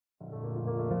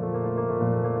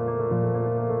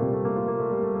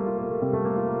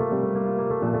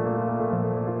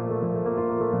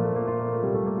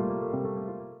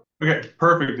Okay,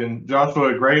 perfect. And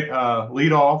Joshua, great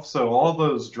lead off. So all of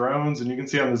those drones, and you can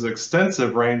see on these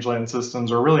extensive rangeland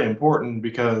systems are really important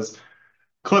because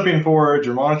clipping forage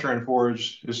or monitoring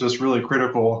forage is just really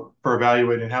critical for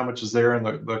evaluating how much is there in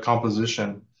the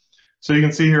composition. So you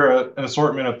can see here an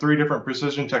assortment of three different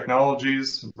precision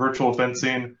technologies: virtual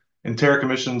fencing, enteric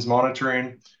emissions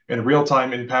monitoring, and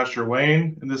real-time in-pasture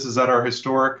weighing. And this is at our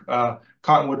historic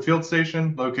Cottonwood Field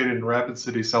Station located in Rapid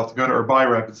City, South Dakota, or by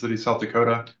Rapid City, South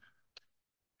Dakota.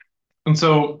 And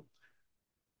so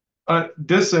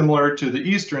dissimilar to the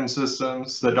Eastern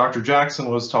systems that Dr. Jackson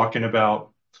was talking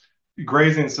about,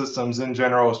 grazing systems in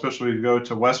general, especially if you go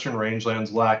to Western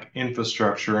rangelands, lack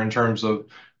infrastructure in terms of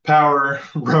power,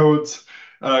 roads,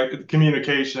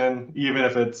 communication, even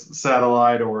if it's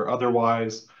satellite or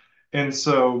otherwise. And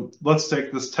so let's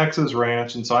take this Texas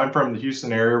ranch. And so I'm from the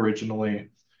Houston area originally.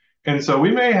 And so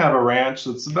we may have a ranch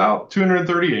that's about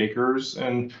 230 acres,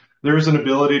 and there's an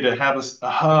ability to have a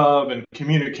hub and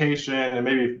communication and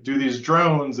maybe do these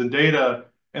drones and data.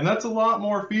 And that's a lot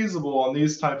more feasible on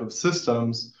these type of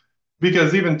systems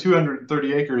because even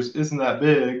 230 acres isn't that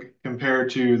big compared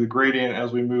to the gradient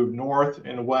as we move north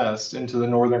and west into the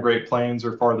northern Great Plains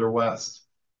or farther west.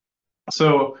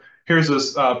 So here's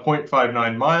this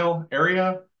 0.59 mile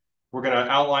area. We're going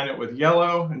to outline it with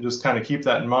yellow and just kind of keep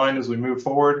that in mind as we move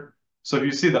forward. So if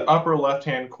you see the upper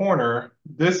left-hand corner,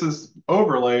 this is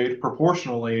overlaid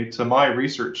proportionally to my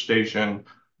research station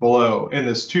below in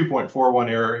this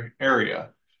 2.41 area.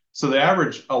 So the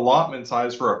average allotment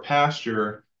size for a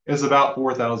pasture is about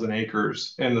 4,000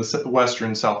 acres in the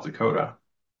western South Dakota.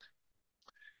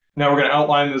 Now we're going to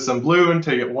outline this in blue and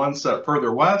take it one step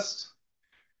further west.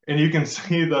 And you can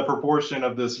see the proportion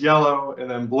of this yellow and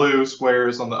then blue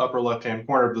squares on the upper left-hand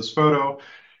corner of this photo.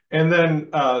 And then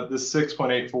this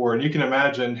 6.84. And you can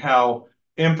imagine how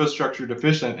infrastructure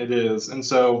deficient it is. And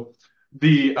so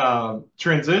the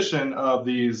transition of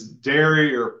these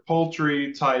dairy or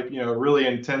poultry type, really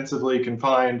intensively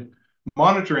confined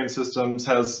monitoring systems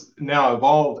has now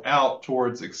evolved out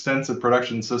towards extensive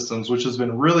production systems, which has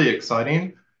been really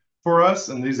exciting for us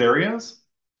in these areas.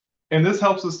 And this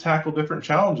helps us tackle different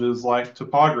challenges like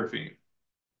topography.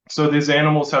 So these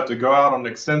animals have to go out on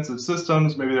extensive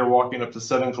systems. Maybe they're walking up to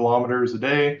 7 kilometers a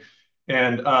day,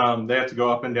 and they have to go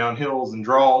up and down hills and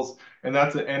draws. And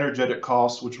that's an energetic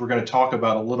cost, which we're going to talk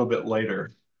about a little bit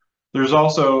later. There's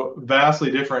also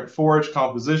vastly different forage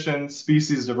composition,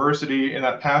 species diversity. In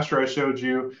that pasture I showed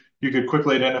you, you could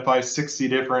quickly identify 60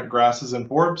 different grasses and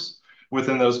forbs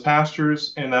within those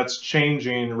pastures, and that's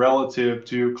changing relative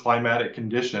to climatic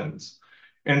conditions.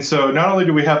 And so not only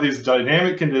do we have these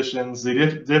dynamic conditions, the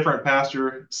different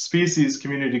pasture species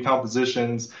community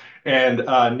compositions and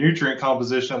nutrient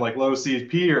composition like low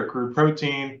CP or crude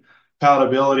protein,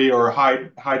 palatability or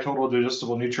high total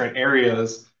digestible nutrient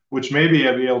areas, which may be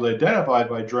able to identify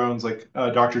by drones like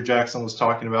Dr. Jackson was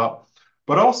talking about.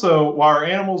 But also, while our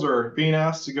animals are being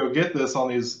asked to go get this on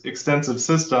these extensive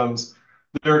systems,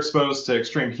 they're exposed to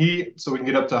extreme heat, so we can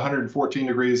get up to 114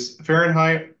 degrees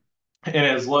Fahrenheit and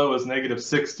as low as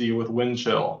 -60 with wind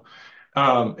chill.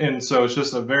 And so it's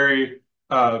just a very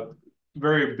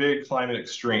big climate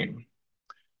extreme.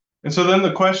 And so then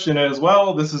the question is,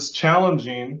 well, this is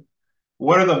challenging.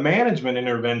 What are the management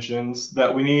interventions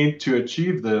that we need to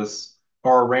achieve this,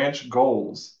 or ranch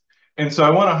goals? And so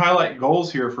I want to highlight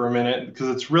goals here for a minute because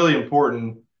it's really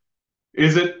important.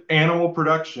 Is it animal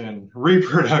production,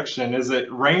 reproduction? Is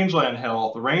it rangeland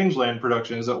health, rangeland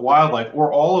production? Is it wildlife,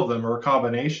 or all of them, or a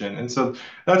combination? And so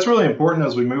that's really important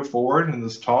as we move forward in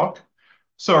this talk.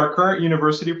 So our current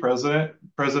university president,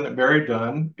 President Barry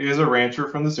Dunn, is a rancher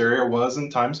from this area, was in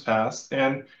times past,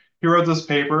 and he wrote this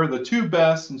paper, The Two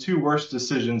Best and Two Worst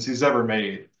Decisions He's Ever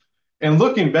Made. And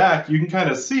looking back, you can kind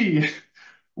of see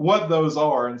what those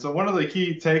are. And so one of the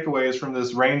key takeaways from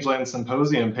this Rangeland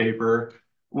Symposium paper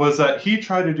was that he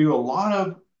tried to do a lot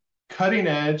of cutting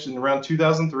edge in around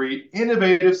 2003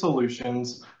 innovative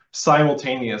solutions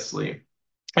simultaneously.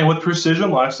 And with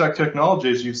precision livestock technology,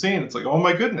 as you've seen, it's like, oh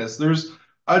my goodness, there's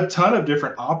a ton of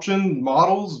different option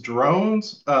models,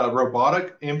 drones,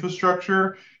 robotic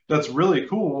infrastructure. That's really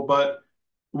cool, but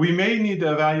we may need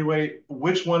to evaluate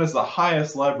which one is the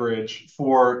highest leverage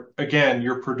for, again,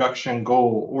 your production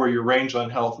goal or your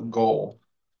rangeland health goal.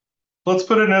 Let's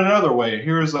put it in another way.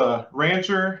 Here's a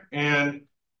rancher and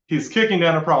he's kicking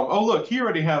down a problem. Oh, look, he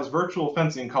already has virtual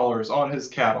fencing collars on his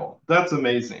cattle. That's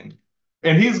amazing.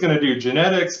 And he's going to do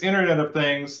genetics, Internet of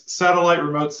Things, satellite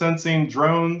remote sensing,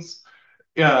 drones,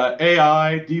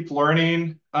 AI, deep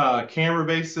learning,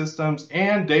 camera-based systems,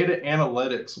 and data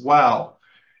analytics. Wow.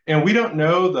 And we don't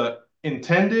know the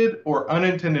intended or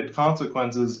unintended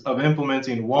consequences of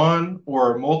implementing one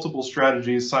or multiple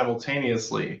strategies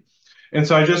simultaneously. And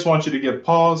so I just want you to give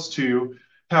pause to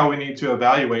how we need to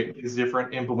evaluate these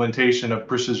different implementation of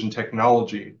precision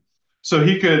technology. So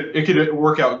it could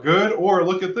work out good, or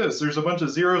look at this, there's a bunch of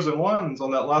zeros and ones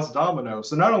on that last domino.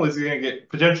 So not only is he going to get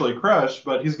potentially crushed,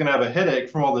 but he's going to have a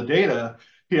headache from all the data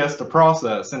he has to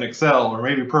process in Excel or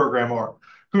maybe program R.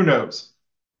 Who knows?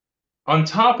 On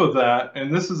top of that,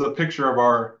 and this is a picture of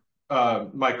our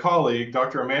my colleague,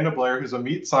 Dr. Amanda Blair, who's a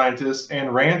meat scientist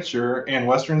and rancher in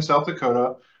Western South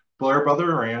Dakota, Blair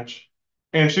Brother Ranch.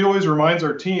 And she always reminds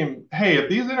our team, hey, if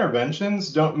these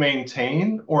interventions don't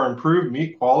maintain or improve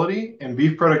meat quality and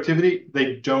beef productivity,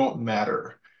 they don't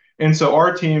matter. And so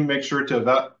our team makes sure to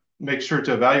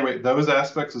evaluate those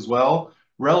aspects as well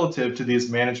relative to these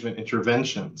management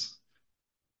interventions.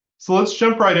 So let's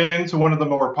jump right into one of the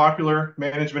more popular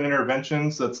management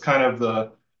interventions that's kind of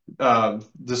the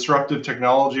disruptive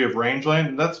technology of rangeland,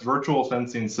 and that's virtual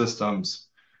fencing systems.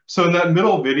 So in that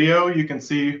middle video, you can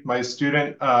see my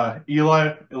student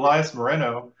Elias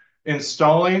Moreno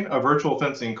installing a virtual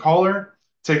fencing collar.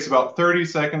 It takes about 30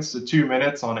 seconds to 2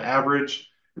 minutes on average.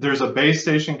 There's a base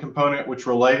station component which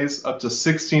relays up to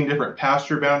 16 different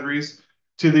pasture boundaries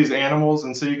to these animals.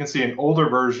 And so you can see an older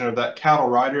version of that cattle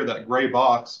rider, that gray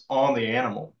box on the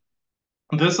animal.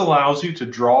 This allows you to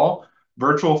draw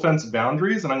virtual fence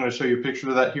boundaries, and I'm going to show you a picture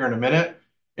of that here in a minute,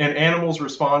 and animals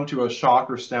respond to a shock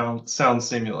or sound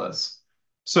stimulus.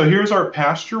 So here's our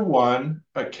pasture one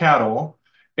cattle,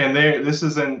 and this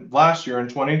is in last year in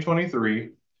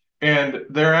 2023, and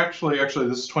they're actually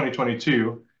this is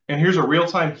 2022, and here's a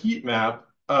real-time heat map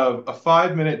of a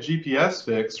 5-minute GPS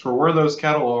fix for where those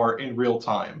cattle are in real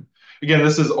time. Again,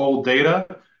 this is old data,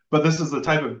 but this is the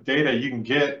type of data you can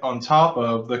get on top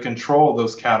of the control of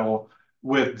those cattle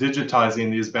with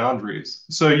digitizing these boundaries.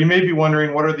 So you may be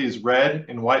wondering, what are these red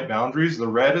and white boundaries? The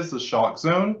red is the shock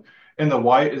zone and the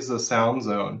white is the sound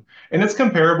zone. And it's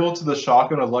comparable to the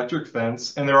shock and electric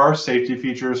fence, and there are safety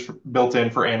features built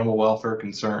in for animal welfare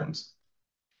concerns.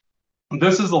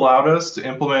 This has allowed us to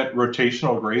implement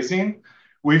rotational grazing.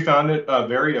 We found it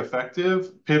very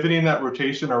effective, pivoting that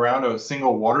rotation around a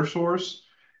single water source.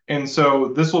 And so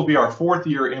this will be our 4th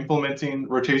year implementing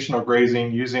rotational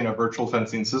grazing using a virtual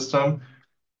fencing system.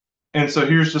 And so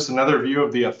here's just another view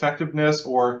of the effectiveness,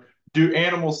 or do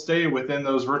animals stay within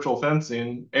those virtual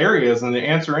fencing areas? And the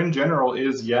answer in general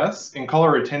is yes, and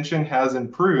collar retention has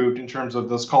improved in terms of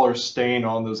those collars staying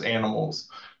on those animals.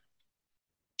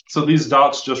 So these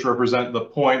dots just represent the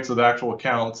points of actual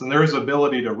counts, and there's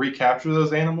ability to recapture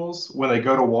those animals. When they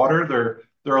go to water,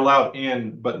 they're allowed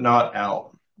in, but not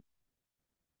out.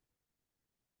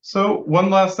 So one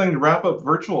last thing to wrap up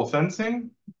virtual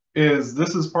fencing is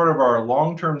this is part of our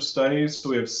long-term studies. So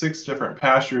we have 6 different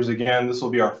pastures. Again, this will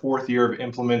be our 4th year of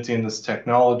implementing this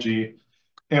technology.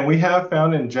 And we have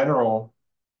found in general,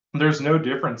 there's no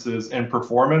differences in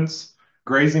performance,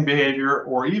 grazing behavior,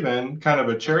 or even kind of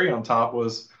a cherry on top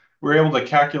was we're able to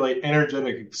calculate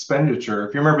energetic expenditure.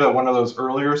 If you remember that one of those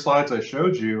earlier slides I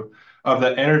showed you of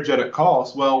that energetic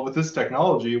cost, well, with this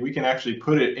technology, we can actually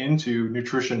put it into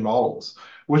nutrition models,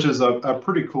 which is a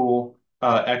pretty cool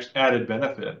added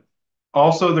benefit.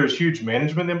 Also, there's huge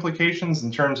management implications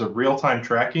in terms of real-time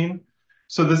tracking.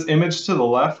 So this image to the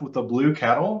left with the blue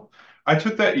cattle, I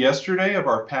took that yesterday of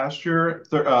our pasture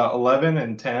 11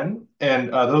 and 10, and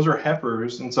those are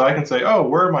heifers. And so I can say, oh,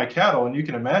 where are my cattle? And you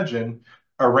can imagine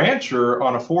a rancher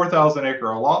on a 4,000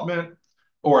 acre allotment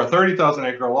or a 30,000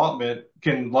 acre allotment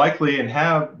can likely and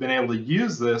have been able to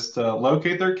use this to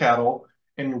locate their cattle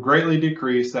and greatly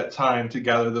decrease that time to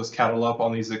gather those cattle up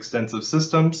on these extensive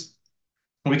systems.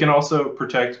 We can also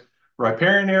protect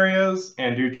riparian areas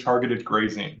and do targeted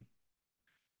grazing.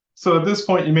 So at this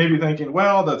point, you may be thinking,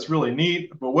 well, that's really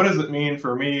neat, but what does it mean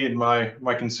for me and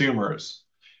my consumers?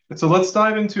 And so let's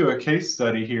dive into a case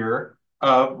study here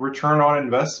of return on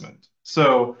investment.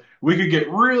 So we could get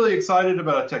really excited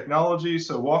about a technology.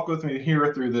 So walk with me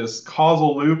here through this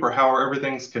causal loop, or how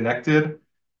everything's connected.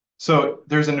 So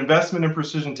there's an investment in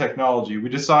precision technology.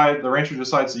 The rancher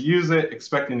decides to use it,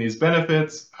 expecting these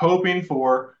benefits, hoping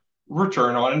for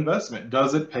return on investment.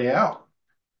 Does it pay out?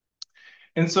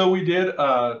 And so we did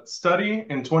a study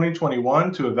in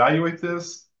 2021 to evaluate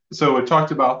this. So it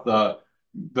talked about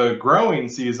the growing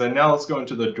season. Now let's go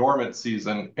into the dormant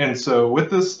season. And so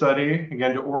with this study,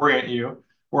 again, to orient you,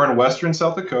 we're in Western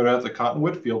South Dakota at the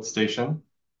Cottonwood Field Station.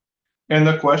 And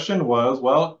the question was,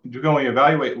 well, can we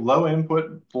evaluate low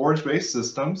input forage-based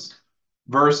systems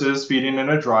versus feeding in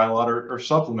a dry lot or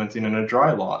supplementing in a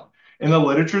dry lot? And the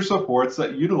literature supports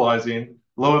that utilizing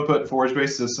low input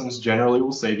forage-based systems generally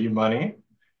will save you money.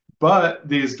 But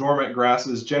these dormant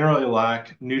grasses generally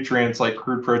lack nutrients like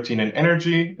crude protein and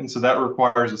energy, and so that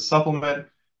requires a supplement,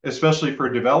 especially for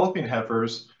developing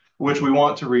heifers, which we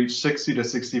want to reach 60 to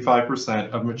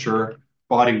 65% of mature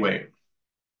body weight.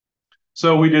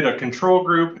 So we did a control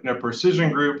group and a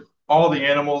precision group. All the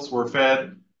animals were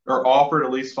fed or offered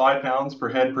at least 5 pounds per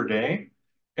head per day.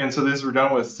 And so these were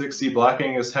done with 60 Black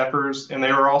Angus heifers, and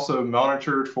they were also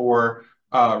monitored for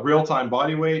real-time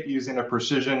body weight using a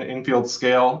precision infield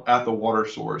scale at the water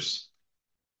source.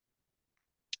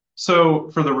 So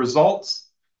for the results,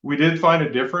 we did find a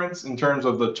difference in terms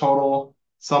of the total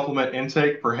supplement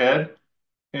intake per head,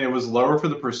 and it was lower for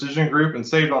the precision group and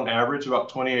saved on average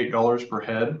about $28 per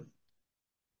head.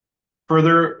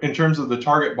 Further, in terms of the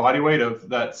target body weight of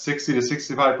that 60 to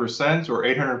 65% or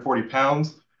 840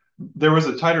 pounds, there was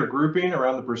a tighter grouping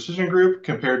around the precision group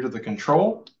compared to the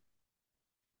control.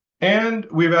 And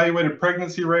we evaluated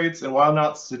pregnancy rates, and while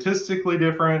not statistically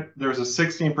different, there's a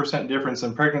 16% difference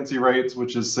in pregnancy rates,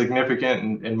 which is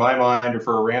significant in my mind or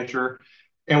for a rancher.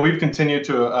 And we've continued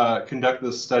to conduct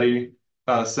this study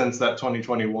since that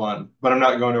 2021, but I'm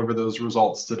not going over those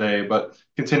results today, but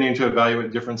continuing to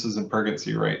evaluate differences in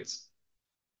pregnancy rates.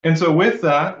 And so with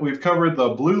that, we've covered the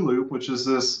blue loop, which is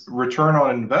this return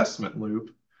on investment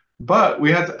loop. But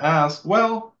we had to ask,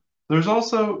 well, there's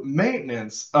also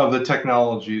maintenance of the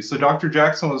technology. So Dr.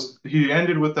 Jackson he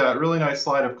ended with that really nice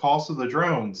slide of cost of the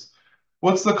drones.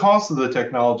 What's the cost of the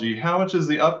technology? How much is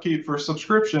the upkeep for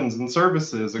subscriptions and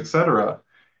services, et cetera?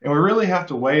 And we really have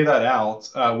to weigh that out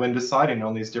when deciding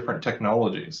on these different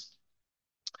technologies.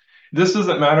 This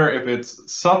doesn't matter if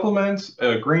it's supplement,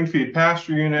 a green feed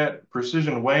pasture unit,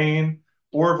 precision weighing,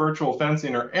 or virtual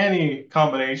fencing, or any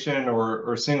combination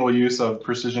or single use of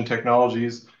precision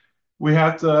technologies. We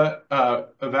have to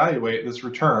evaluate this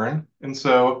return. And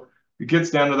so it gets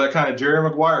down to that kind of Jerry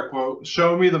Maguire quote,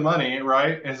 show me the money,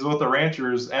 right? Is what the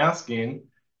rancher is asking.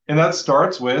 And that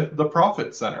starts with the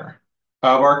profit center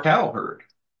of our cattle herd.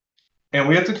 And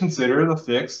we have to consider the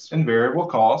fixed and variable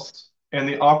costs and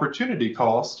the opportunity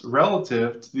cost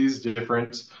relative to these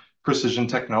different precision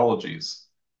technologies.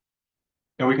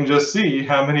 And we can just see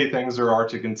how many things there are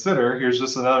to consider. Here's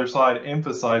just another slide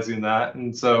emphasizing that.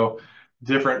 And so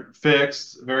different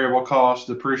fixed, variable cost,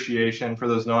 depreciation for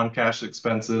those non-cash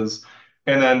expenses.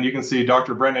 And then you can see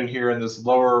Dr. Brennan here in this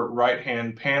lower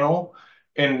right-hand panel.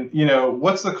 And,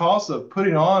 what's the cost of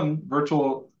putting on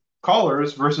virtual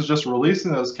collars versus just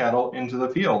releasing those cattle into the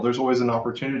field? There's always an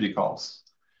opportunity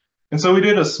cost. And so we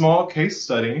did a small case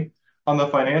study on the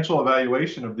financial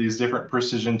evaluation of these different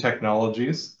precision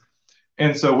technologies.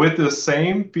 And so with this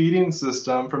same feeding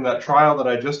system from that trial that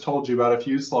I just told you about a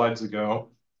few slides ago,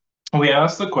 we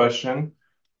asked the question,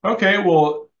 okay,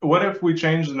 well, what if we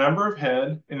change the number of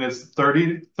head and it's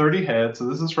 30 head? So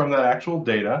this is from that actual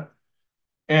data.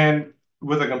 And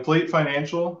with a complete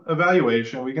financial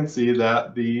evaluation, we can see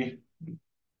that the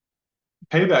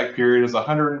payback period is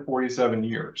 147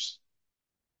 years.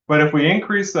 But if we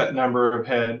increase that number of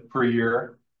head per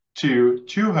year to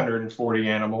 240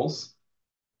 animals,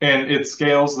 and it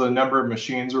scales the number of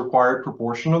machines required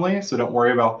proportionally, so don't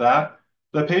worry about that,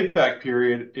 the payback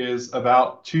period is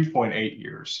about 2.8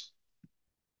 years.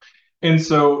 And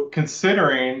so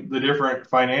considering the different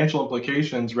financial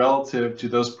implications relative to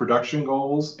those production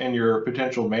goals and your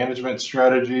potential management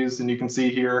strategies, and you can see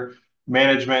here,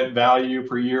 management value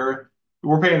per year,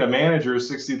 we're paying a manager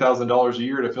 $60,000 a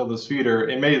year to fill this feeder.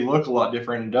 It may look a lot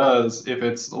different and does if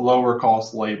it's lower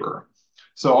cost labor.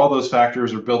 So all those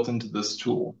factors are built into this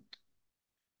tool.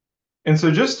 And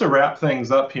so just to wrap things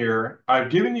up here,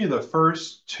 I've given you the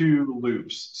first two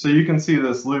loops. So you can see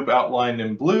this loop outlined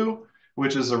in blue,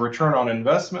 which is a return on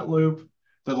investment loop.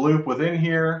 The loop within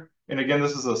here, and again,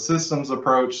 this is a systems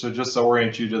approach, so just to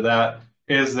orient you to that,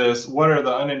 is this, what are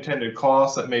the unintended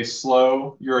costs that may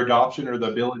slow your adoption or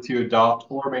the ability to adopt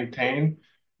or maintain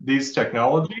these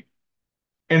technology?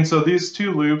 And so these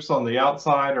two loops on the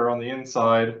outside or on the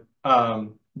inside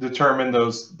determine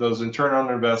those return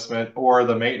on investment or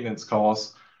the maintenance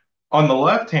costs. On the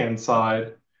left-hand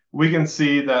side, we can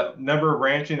see that number of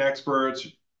ranching experts,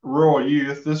 rural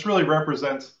youth. This really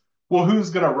represents, well, who's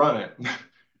going to run it?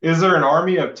 Is there an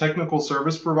army of technical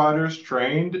service providers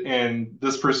trained in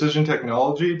this precision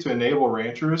technology to enable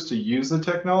ranchers to use the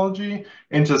technology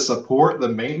and to support the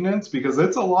maintenance? Because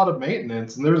it's a lot of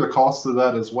maintenance and there's a cost to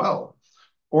that as well.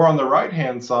 Or on the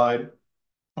right-hand side,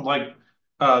 like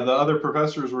the other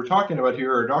professors we're talking about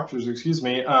here, or doctors, excuse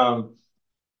me,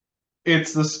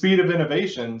 it's the speed of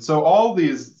innovation. So all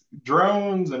these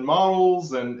drones and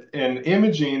models and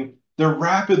imaging, they're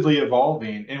rapidly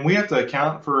evolving, and we have to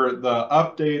account for the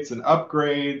updates and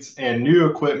upgrades and new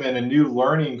equipment and new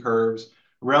learning curves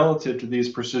relative to these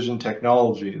precision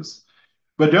technologies.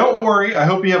 But don't worry, I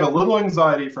hope you have a little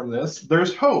anxiety from this.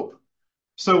 There's hope.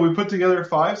 So we put together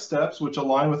 5 steps which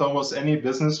align with almost any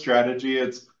business strategy.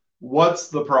 It's what's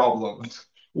the problem?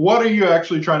 What are you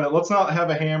actually trying to, let's not have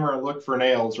a hammer and look for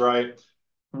nails, right?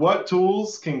 What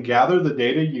tools can gather the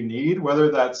data you need,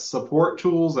 whether that's support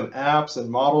tools and apps and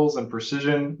models and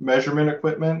precision measurement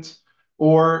equipment,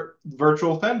 or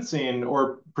virtual fencing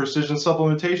or precision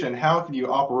supplementation? How can you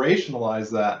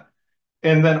operationalize that?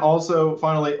 And then also,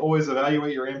 finally, always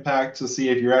evaluate your impact to see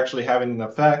if you're actually having an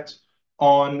effect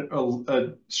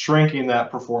on shrinking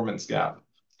that performance gap.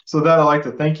 So that I'd like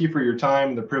to thank you for your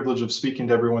time, the privilege of speaking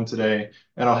to everyone today,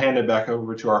 and I'll hand it back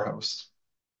over to our host.